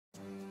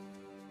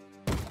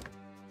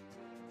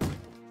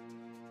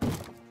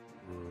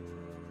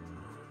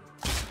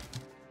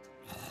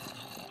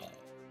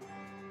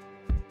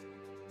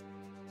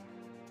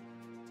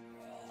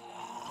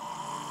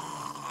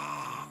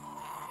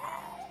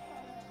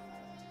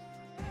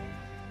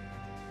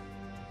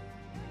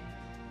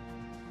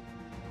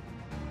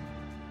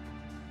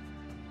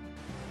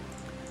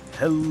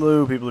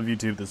Hello people of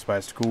YouTube, this is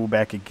Bicycle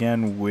back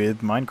again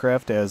with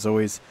Minecraft as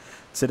always.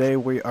 Today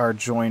we are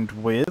joined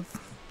with...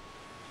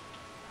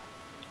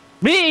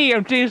 Me!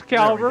 I'm James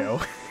Calver. There we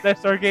go.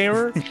 That's our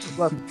gamer.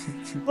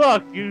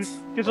 Look, you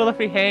just left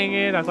me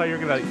hanging. I thought you were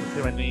gonna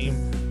say my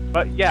name.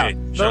 But yeah. Hey,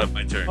 shut up,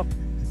 my turn.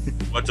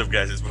 What's up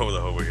guys, it's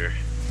Bolo over here.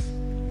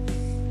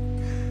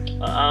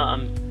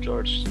 I'm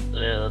George,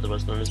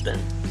 otherwise known as Ben.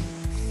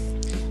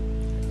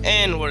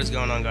 And what is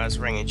going on, guys?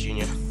 Ring it,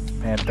 Junior.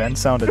 Man, Ben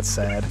sounded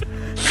sad.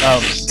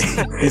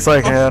 He's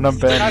like, and I'm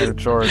Ben or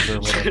George or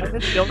whatever.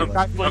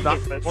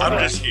 I'm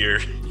just here.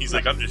 He's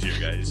like, I'm just here,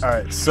 guys.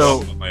 Alright,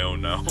 so... I'm on my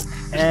own now.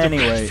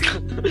 Anyway.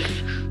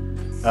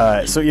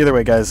 So either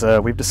way, guys,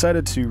 we've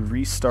decided to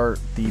restart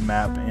the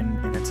map in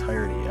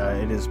entirety.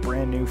 It is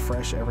brand new,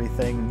 fresh,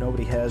 everything.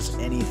 Nobody has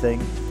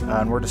anything.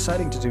 And we're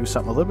deciding to do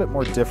something a little bit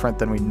more different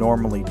than we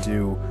normally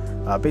do.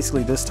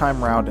 Basically, this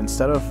time around,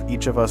 instead of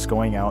each of us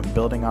going out and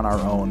building on our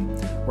own,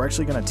 we're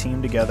actually going to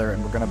team together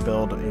and we're going to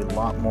build a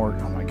lot more...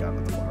 Oh my god,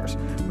 with the flowers.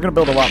 We're going to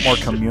build a lot more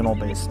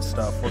communal-based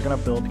stuff. We're going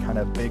to build kind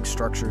of big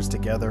structures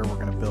together. We're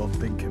going to build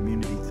big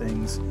community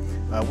things,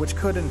 which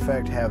could, in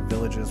fact, have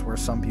villages where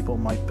some people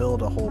might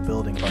build a whole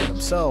building by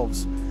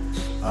themselves,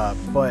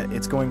 but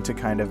it's going to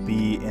kind of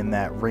be in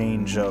that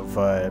range of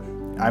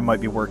I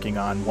might be working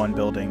on one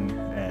building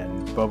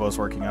and Bobo's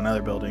working on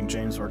another building,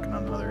 James working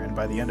on another, and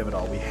by the end of it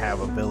all we have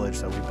a village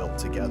that we built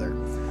together.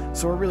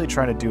 So we're really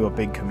trying to do a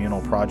big communal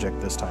project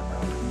this time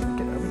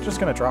around. Are we just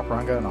going to drop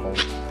Ranga in a hole?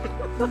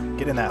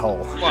 Get in that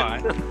hole. Why?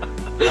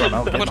 I don't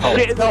know, get in the hole.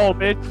 Get in the hole,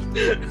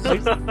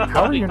 bitch.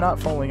 How are you not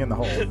falling in the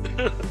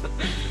hole?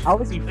 How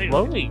is he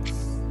floating?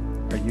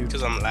 Are you...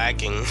 Because I'm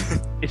lagging.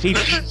 Is he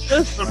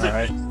Jesus?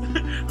 Alright.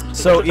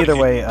 So either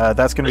way,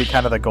 that's going to be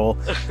kind of the goal.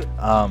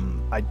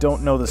 I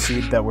don't know the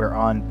seed that we're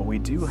on, but we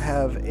do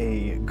have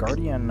a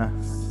Guardian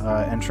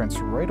entrance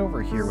right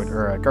over here,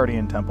 or a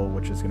Guardian Temple,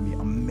 which is going to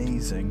be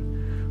amazing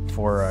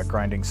for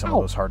grinding some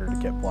of those harder to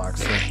get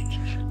blocks. So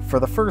for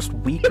the first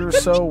week or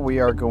so, we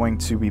are going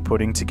to be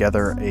putting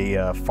together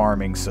a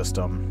farming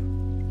system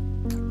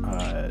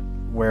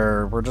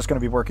where we're just going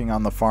to be working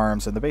on the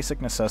farms and the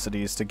basic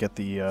necessities to get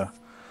the...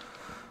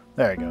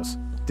 there it goes.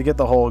 To get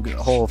the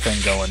whole thing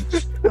going.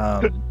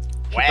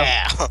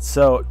 Wow.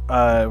 So,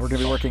 we're going to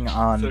be working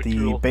on So the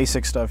cool.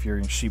 basic stuff,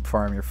 your sheep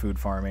farm, your food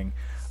farming.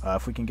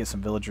 If we can get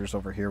some villagers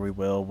over here, we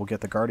will. We'll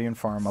get the Guardian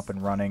farm up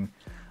and running.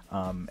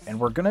 And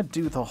we're going to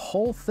do the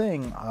whole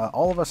thing.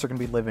 All of us are going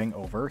to be living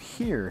over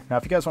here. Now,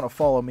 if you guys want to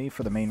follow me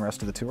for the main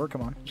rest of the tour,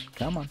 come on.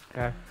 Come on.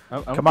 Okay.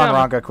 Come on,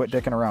 Ranga, quit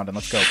dicking around and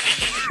let's go.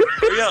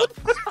 Hurry up!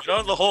 Get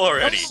out of the hole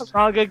already!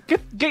 Ranga,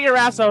 get your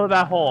ass out of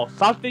that hole.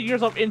 Stop digging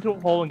yourself into a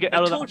hole and get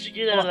out I of told that. you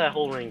get out of that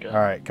hole, Ringo.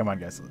 Alright, come on,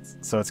 guys.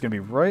 So it's going to be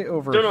right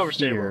over Don't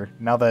overstay here,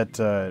 now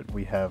that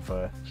we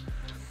have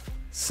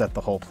set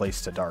the whole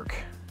place to dark.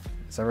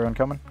 Is everyone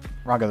coming?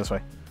 Ranga, this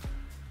way.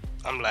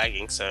 I'm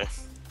lagging, so...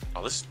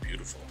 Oh, this is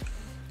beautiful.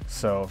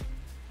 So,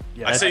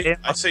 yeah.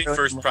 I say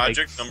first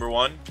project, number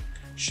one,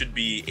 should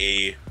be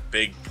a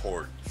big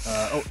port.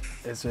 Oh,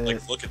 is it...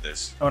 Like, look at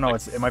this. Oh, no,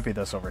 it might be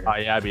this over here. Oh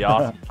yeah, that'd be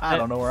awesome. I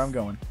don't know where I'm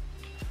going.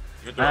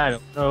 I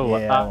don't know.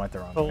 Yeah, I went the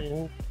wrong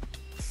way.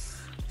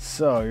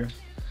 So,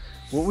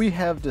 what we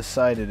have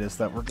decided is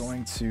that we're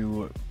going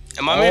to...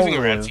 Am I moving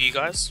around for you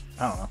guys?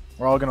 I don't know.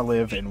 We're all going to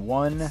live in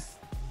one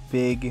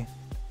big,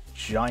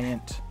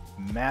 giant,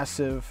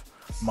 massive,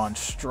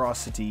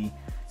 monstrosity,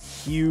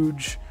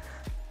 huge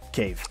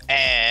cave.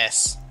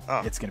 Ass.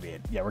 Oh. It's going to be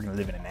it. Yeah, we're going to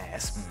live in an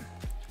ass.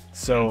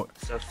 So,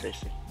 Sounds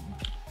tasty.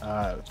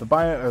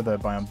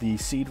 the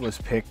seed was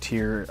picked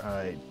here.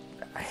 I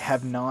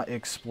have not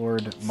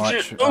explored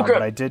much, Shit, oh,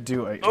 but I did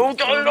do a... Oh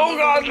god, oh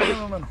god!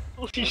 No.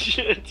 Holy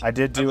shit! I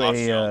did do I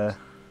a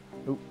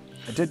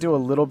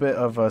little bit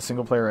of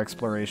single-player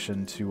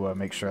exploration to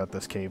make sure that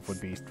this cave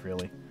would be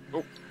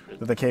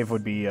that the cave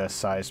would be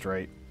sized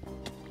right.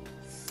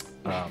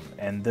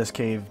 And this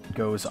cave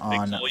goes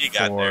on hole you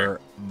got for there.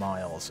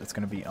 miles. It's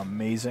going to be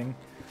amazing.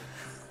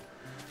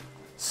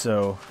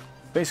 So,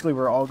 basically,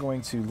 we're all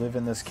going to live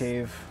in this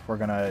cave. We're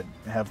going to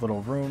have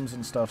little rooms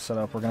and stuff set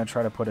up. We're going to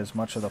try to put as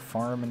much of the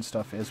farm and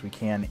stuff as we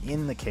can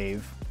in the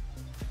cave.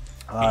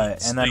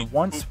 And then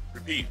once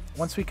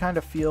we kind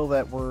of feel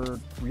that we're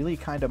really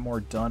kind of more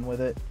done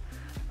with it,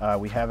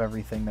 we have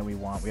everything that we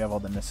want. We have all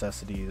the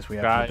necessities. We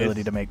have the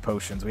ability to make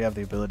potions. We have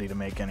the ability to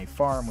make any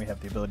farm. We have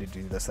the ability to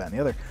do this, that, and the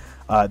other.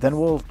 Then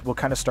we'll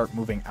kind of start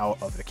moving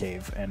out of the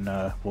cave, and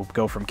we'll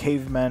go from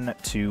cavemen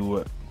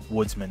to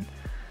woodsmen.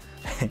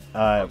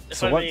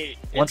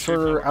 Once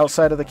we're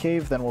outside of the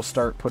cave, then we'll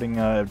start putting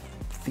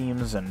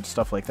themes and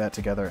stuff like that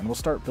together, and we'll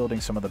start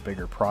building some of the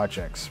bigger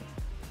projects.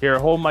 Here,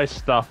 hold my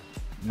stuff.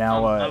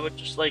 Now, I would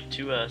just like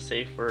to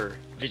say for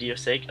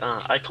video's sake,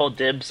 I call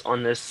dibs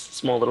on this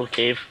small little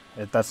cave.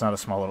 That's not a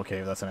small little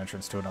cave. That's an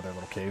entrance to another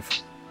little cave.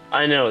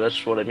 I know,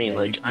 that's what I mean. Yeah,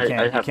 like, you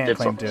I have can't dibs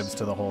claim on this. dibs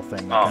to the whole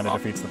thing. That kind of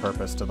defeats the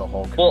purpose to the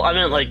whole. Well, I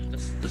meant like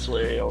this little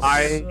area. Over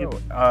here.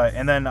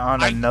 And then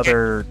on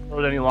another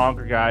Hold any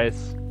longer,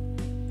 guys.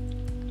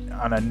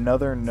 on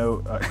another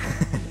note,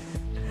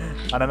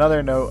 On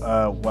another note,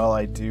 while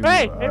I do,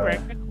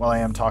 Rick. while I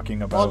am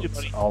talking about you,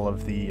 buddy. all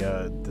of the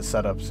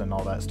setups and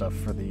all that stuff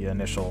for the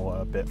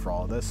initial bit for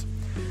all of this,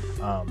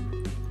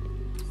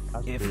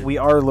 if we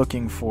are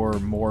looking for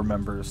more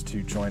members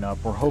to join up,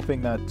 we're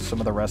hoping that some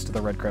of the rest of the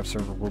Redcraft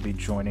server will be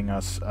joining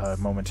us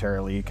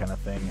momentarily, kind of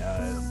thing.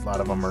 A lot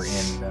of them are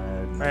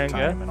in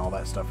time and all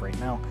that stuff right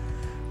now,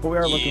 but we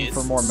are looking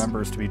for more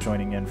members to be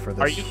joining in for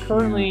this Are you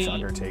currently, huge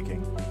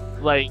undertaking.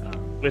 Like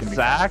with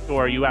Zach,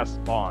 or are you at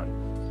spawn?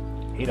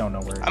 He don't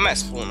know where. I'm at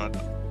spawn.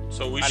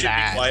 So we should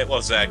be quiet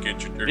while Zach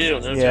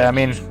introduces. Yeah, I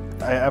mean,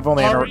 I've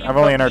only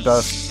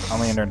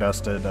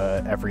interdusted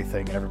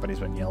everything, and everybody's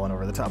been yelling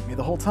over the top of me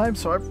the whole time.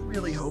 So I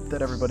really hope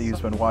that everybody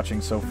who's been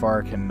watching so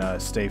far can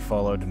stay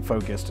followed and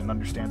focused and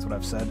understands what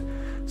I've said.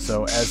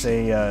 So as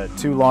a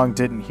too long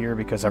didn't hear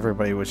because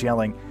everybody was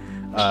yelling,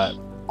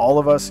 all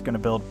of us going to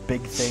build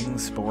big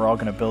things, but we're all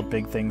going to build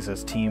big things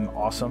as Team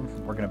Awesome.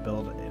 We're going to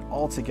build it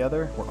all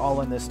together. We're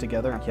all in this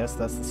together. Yes,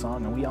 that's the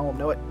song, and we all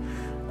know it.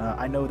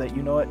 I know that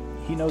you know it.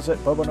 He knows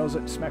it. Bobo knows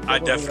it. Smack Bobo I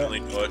definitely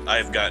know it.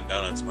 I've gotten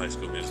down on some High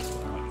School Musical.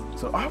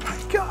 So, oh my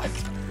god.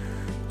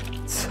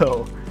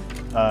 So,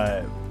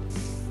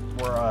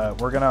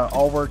 we're gonna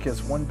all work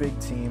as one big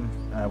team.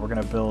 We're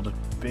gonna build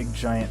big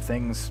giant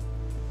things.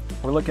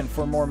 We're looking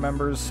for more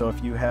members, so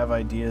if you have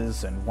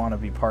ideas and want to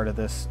be part of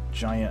this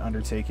giant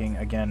undertaking,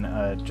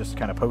 again, just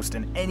kind of post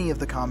in any of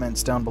the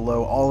comments down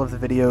below, all of the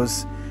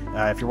videos.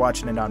 If you're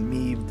watching it on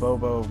me,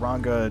 Bobo,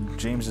 Ranga,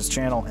 James's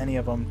channel, any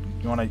of them,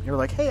 you're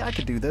like, hey, I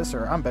could do this,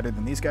 or I'm better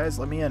than these guys,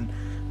 let me in.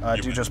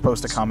 Do just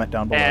post a comment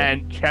down below.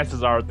 And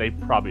chances are they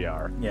probably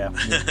are. Yeah,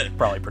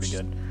 probably pretty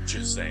good.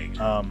 Just saying.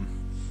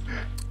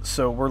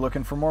 So we're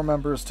looking for more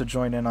members to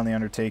join in on the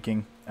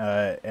undertaking,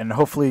 and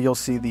hopefully you'll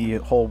see the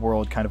whole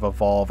world kind of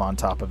evolve on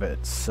top of it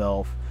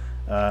itself.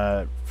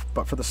 But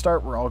for the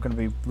start, we're all going to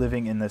be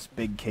living in this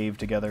big cave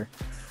together.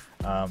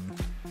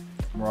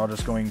 We're all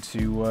just going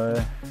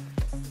to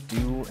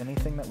do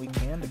anything that we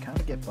can to kind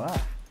of get by.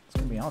 It's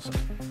going to be awesome.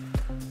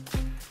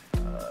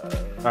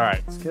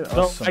 Alright, let's get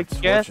so us some I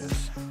guess...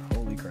 torches.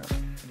 Holy crap. We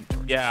need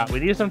torches. Yeah, we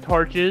need some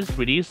torches,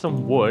 we need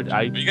some wood.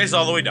 Are you guys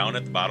all the way down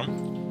at the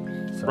bottom?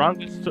 So, Wrong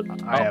gets to,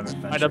 I haven't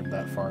ventured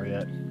that far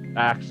yet.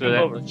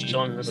 Accidentally.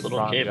 Showing this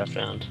little cave I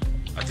found.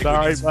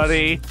 Sorry,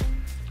 buddy.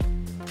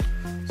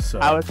 So,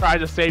 I was trying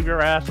to save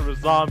your ass from a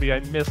zombie.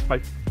 I missed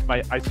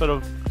I sort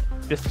of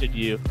fisted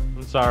you.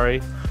 I'm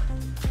sorry.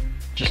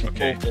 Just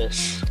Okay. pull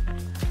this.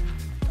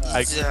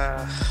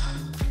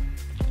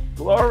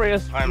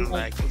 Glorious. I'm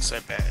lagging so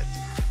bad.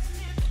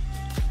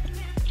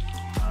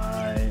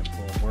 I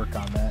will work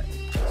on that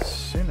as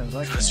soon as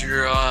I Because can.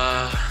 you're,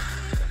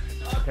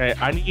 Okay,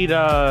 I need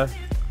I'll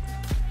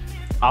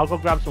go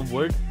grab some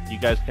wood. You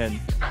guys can.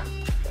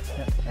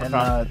 And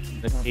the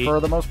for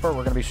the most part,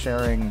 we're going to be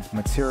sharing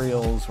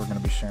materials. We're going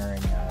to be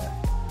sharing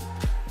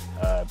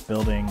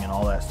building and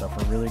all that stuff.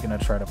 We're really going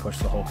to try to push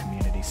the whole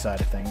community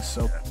side of things.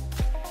 So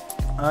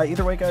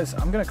either way, guys,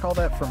 I'm going to call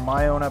that for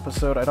my own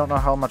episode. I don't know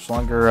how much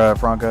longer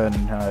Bronca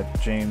and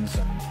James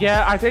and...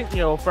 Yeah, I think,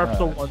 for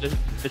episode 1, this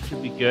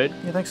should be good.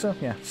 You think so?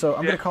 Yeah. So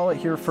I'm going to call it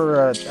here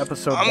for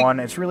episode 1.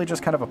 It's really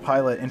just kind of a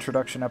pilot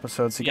introduction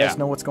episode, so you guys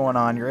know what's going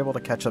on. You're able to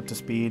catch up to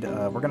speed.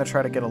 We're going to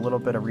try to get a little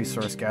bit of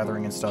resource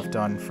gathering and stuff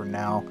done for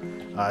now.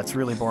 It's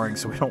really boring,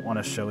 so we don't want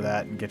to show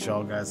that and get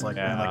y'all guys like,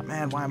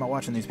 man, why am I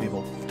watching these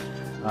people?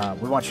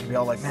 We want you to be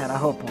all like, man, I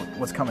hope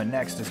what's coming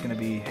next is going to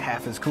be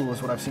half as cool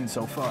as what I've seen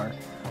so far.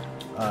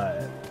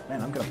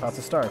 Man, I'm about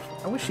to starve.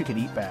 I wish you could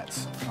eat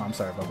bats. Oh, I'm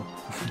sorry, Bubba.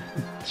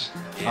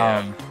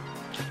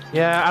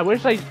 Yeah, I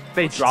wish they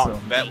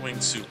dropped bat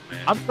wing soup,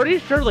 man. I'm pretty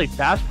sure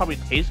bats probably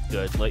taste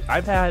good. Like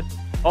I've had.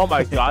 Oh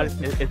my god, is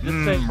this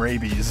thing?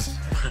 Rabies.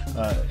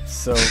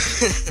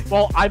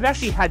 Well, I've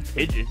actually had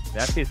pigeon.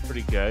 That tastes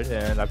pretty good,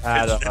 and I've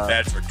had.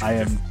 I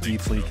am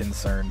deeply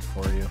concerned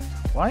for you.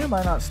 Why am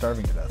I not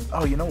starving to death?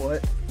 Oh, you know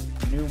what?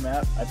 New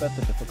map. I bet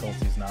the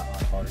difficulty's not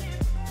on hard.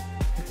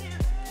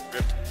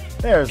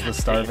 There's the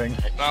starving.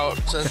 No,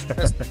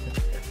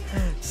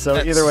 So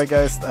either way,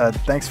 guys,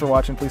 thanks for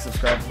watching. Please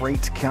subscribe,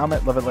 rate,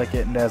 comment, love it, like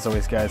it, and as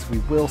always, guys, we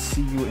will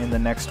see you in the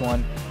next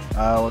one.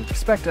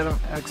 Expect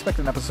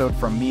an episode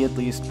from me at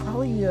least.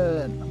 Probably,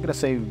 I'm gonna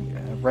say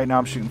right now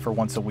I'm shooting for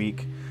once a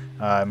week.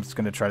 I'm just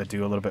gonna try to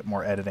do a little bit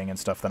more editing and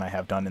stuff than I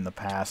have done in the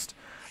past.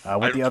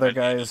 With the other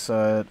guys,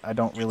 I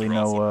don't really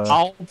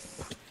know.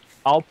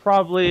 I'll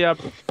probably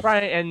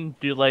try and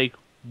do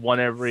one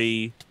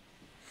every.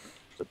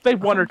 Say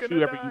one or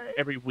two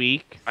every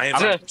week. I'm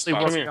actually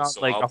working on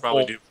so I'll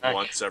probably do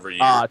once every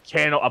year.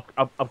 Channel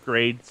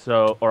upgrade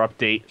or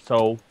update.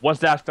 So once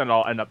that's done,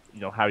 I'll end up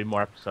having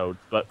more episodes.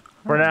 But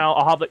for now,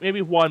 I'll have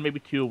maybe one,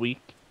 maybe two a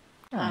week.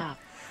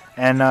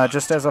 And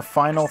just as a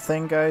final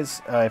thing,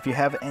 guys, if you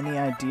have any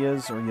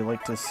ideas or you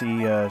like to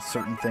see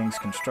certain things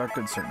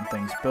constructed, certain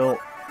things built,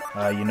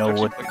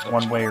 what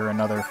one way or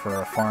another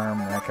for a farm,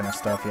 that kind of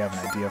stuff, you have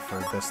an idea for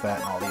this,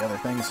 that, and all the other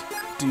things,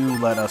 do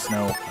let us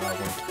know.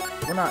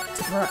 We're not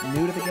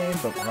new to the game,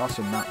 but we're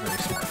also not very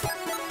smart.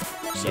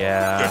 So,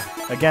 Yeah.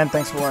 again,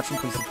 thanks for watching.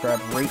 Please subscribe,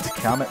 rate,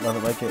 comment, love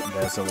it, like it. And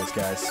as always,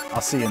 guys,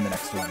 I'll see you in the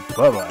next one.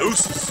 Bye-bye.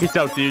 Deuces. Peace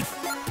out, dude.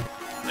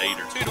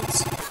 Later.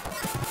 Toodles.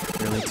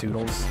 Really,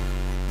 Toodles?